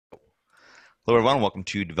Hello, everyone. Welcome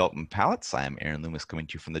to Development Palates. I am Aaron Loomis coming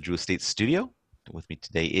to you from the Drew Estate Studio. With me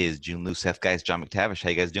today is Jiunn, Lou, Seth, guys, John McTavish.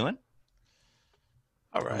 How you guys doing?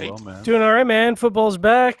 All Doing right. well, man. Doing all right, man. Football's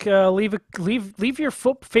back. Leave your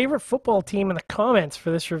favorite football team in the comments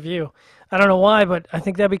for this review. I don't know why, but I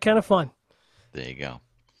think that'd be kind of fun. There you go.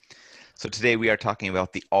 So today we are talking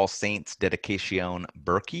about the All Saints Dedicación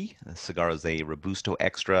Berkey. The cigar is a Robusto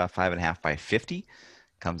Extra 5.5 by 50.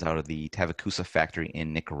 Comes out of the Tavacusa factory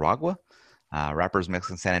in Nicaragua. Wrappers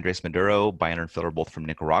Mexican San Andres Maduro, binder and filler both from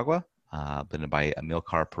Nicaragua. Blended by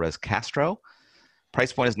Amilcar Perez Castro.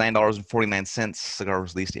 Price point is $9.49. Cigar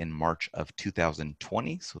was released in March of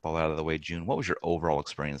 2020. So with all that out of the way, June, what was your overall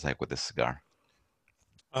experience like with this cigar?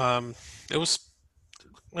 It was,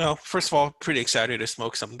 well, first of all, pretty excited to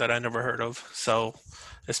smoke something that I never heard of. So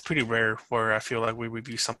it's pretty rare where I feel like we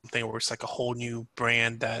review something where it's like a whole new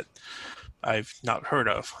brand that I've not heard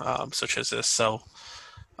of, such as this. So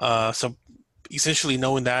essentially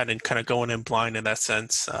knowing that and kind of going in blind in that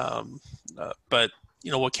sense. But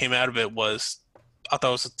what came out of it was I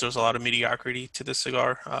thought there was a lot of mediocrity to this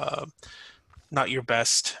cigar. Not your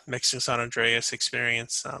best Mexican San Andreas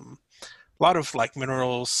experience. A lot of like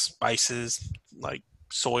minerals, spices, like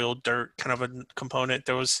soil, dirt kind of a component.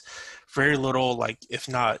 There was very little, like if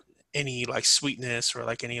not any like sweetness or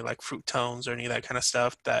like any like fruit tones or any of that kind of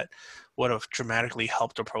stuff that would have dramatically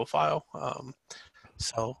helped the profile.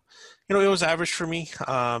 So it was average for me,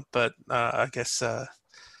 but I guess the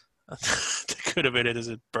good of it is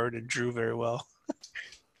it burned and drew very well.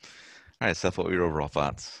 All right, Seth, what were your overall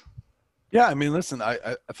thoughts? Yeah, I mean, listen,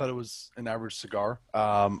 I thought it was an average cigar.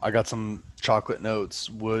 I got some chocolate notes,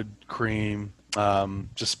 wood, cream,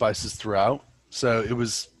 just spices throughout. So it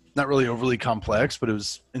was not really overly complex, but it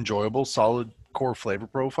was enjoyable, solid core flavor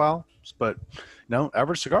profile. But,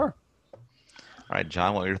 average cigar. All right,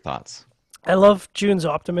 John, what were your thoughts? I love June's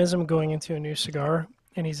optimism going into a new cigar,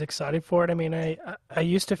 and he's excited for it. I mean, I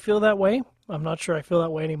used to feel that way. I'm not sure I feel that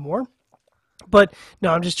way anymore. But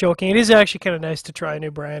no, I'm just joking. It is actually kind of nice to try a new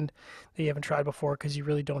brand that you haven't tried before because you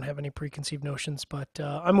really don't have any preconceived notions. But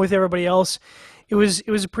I'm with everybody else. It was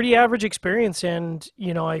a pretty average experience, and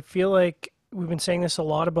I feel like we've been saying this a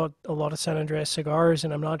lot about a lot of San Andreas cigars,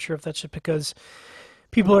 and I'm not sure if that's just because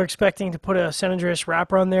people are expecting to put a San Andreas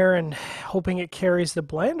wrapper on there and hoping it carries the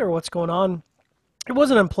blend or what's going on. It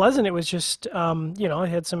wasn't unpleasant. It was just, it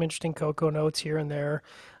had some interesting cocoa notes here and there.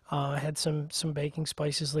 I had some baking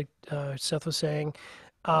spices, like Seth was saying,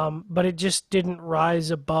 but it just didn't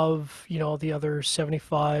rise above, the other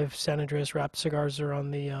 75 San Andreas wrapped cigars that are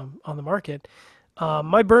on the market.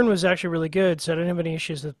 My burn was actually really good, so I didn't have any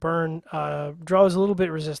issues with burn. Draw was a little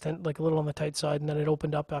bit resistant, like a little on the tight side, and then it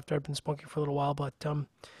opened up after I'd been smoking for a little while, but,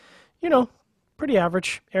 pretty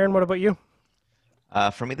average. Aaron, what about you?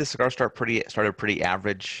 For me, the cigar started pretty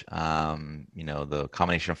average. The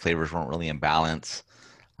combination of flavors weren't really in balance.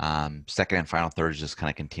 Second and final thirds just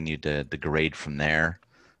kind of continued to degrade from there.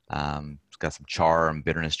 It's got some char and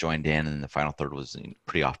bitterness joined in, and the final third was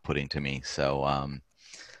pretty off-putting to me. So,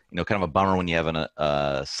 kind of a bummer when you have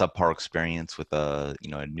a subpar experience with a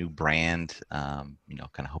new brand. Kind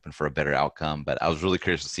of hoping for a better outcome. But I was really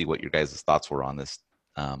curious to see what your guys' thoughts were on this.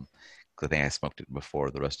 'Cause I think I smoked it before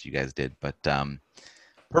the rest of you guys did. But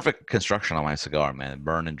perfect construction on my cigar, man.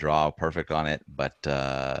 Burn and draw, perfect on it. But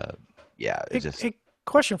yeah, it just.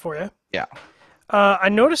 Question for you. Yeah. I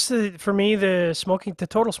noticed that for me, the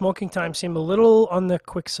total smoking time seemed a little on the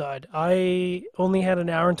quick side. I only had an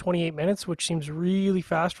hour and 28 minutes, which seems really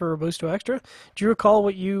fast for a Robusto Extra. Do you recall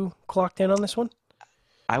what you clocked in on this one?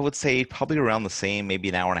 I would say probably around the same, maybe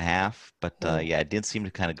an hour and a half. But yeah, it did seem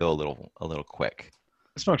to kind of go a little quick.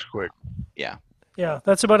 It smokes quick. Yeah. Yeah,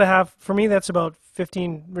 that's about a half. For me, that's about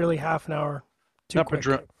 15, really half an hour. Not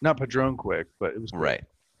Padron quick, but it was quick. Right.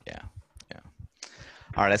 Yeah.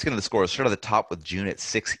 All right, let's get into the scores. Start at the top with June at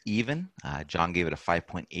 6 even. John gave it a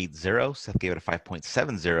 5.80. Seth gave it a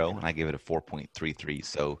 5.70, and I gave it a 4.33.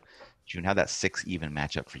 So, June, how'd that 6 even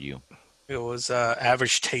match up for you? It was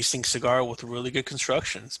average tasting cigar with really good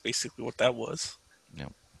construction. It's basically what that was.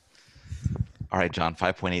 Yep. All right, John,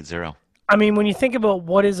 5.80. I mean, when you think about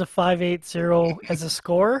what is a 5.80 as a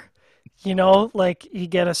score, like you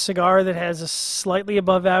get a cigar that has a slightly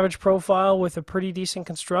above average profile with a pretty decent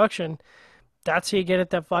construction. That's how you get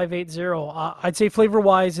at that 5.80. I'd say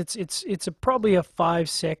flavor-wise, it's probably a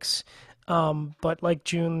 5.6. But like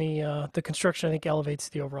June, the construction I think elevates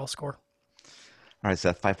the overall score. All right,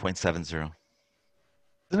 Seth, 5.70. Is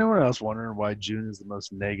anyone else wondering why June is the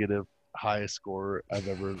most negative highest score I've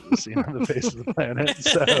ever seen on the face of the planet?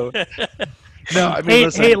 So, no, I mean,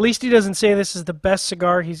 listen. Hey, at least he doesn't say this is the best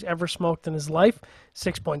cigar he's ever smoked in his life.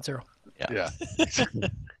 6.0. Yeah.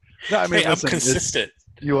 Yeah. No, I mean, Hey, I'm listen, consistent.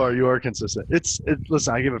 you are consistent.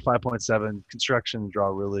 Listen, I give it 5.7. Construction draw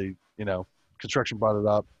really, construction brought it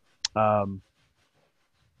up.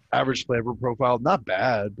 Average flavor profile, not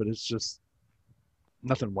bad, but it's just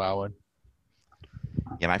nothing wowing.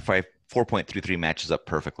 Yeah, my 4.33 matches up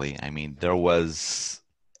perfectly. I mean, there was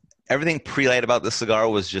everything pre-light about this cigar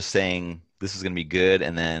was just saying this is going to be good,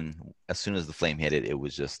 and then as soon as the flame hit it, it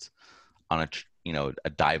was just on a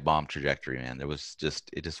dive bomb trajectory, man. It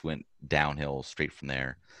just went downhill straight from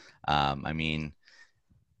there. I mean,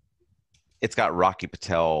 it's got Rocky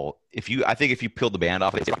Patel. I think if you peeled the band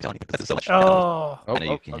off, it's so much. Oh. I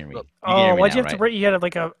know you can hear me. You can Oh, hear me why'd now, you have to right? break? You had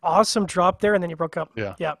like an awesome drop there, and then you broke up.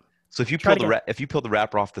 Yeah. Yeah. So if you Try peel it the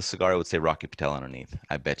wrapper off the cigar, it would say Rocky Patel underneath.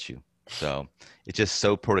 I bet you. So it's just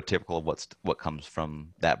so prototypical of what comes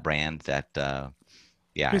from that brand that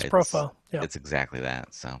His profile. Yeah. it's exactly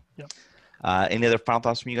that. So Yep. Any other final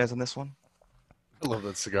thoughts from you guys on this one? I love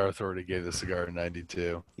that Cigar Authority gave the cigar a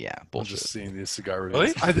 92. Yeah, I'm bullshit. just seeing these cigar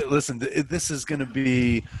Really? reviews. Listen, this is going to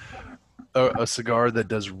be a cigar that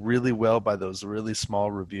does really well by those really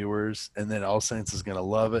small reviewers, and then All Saints is going to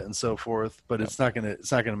love it and so forth. But it's not going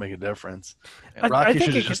to make a difference. Rocky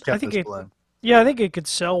should have just kept this blend. Yeah, I think it could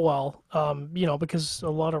sell well. Because a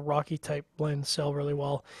lot of Rocky type blends sell really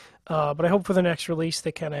well. But I hope for the next release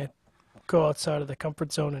they kind of go outside of the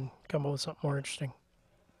comfort zone and come up with something more interesting.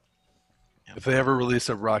 If they ever release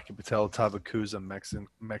a Rocky Patel Tabacuza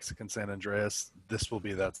Mexican San Andreas, this will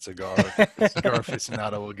be that cigar. Cigar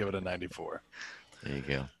aficionado will give it a 94. There you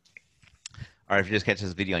go. All right, if you just catch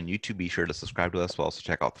this video on YouTube, be sure to subscribe to us. We'll also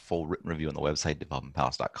check out the full written review on the website,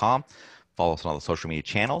 developmentpalace.com. Follow us on all the social media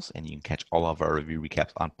channels, and you can catch all of our review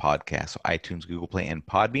recaps on podcasts, so iTunes, Google Play, and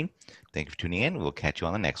Podbean. Thank you for tuning in. We'll catch you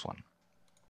on the next one.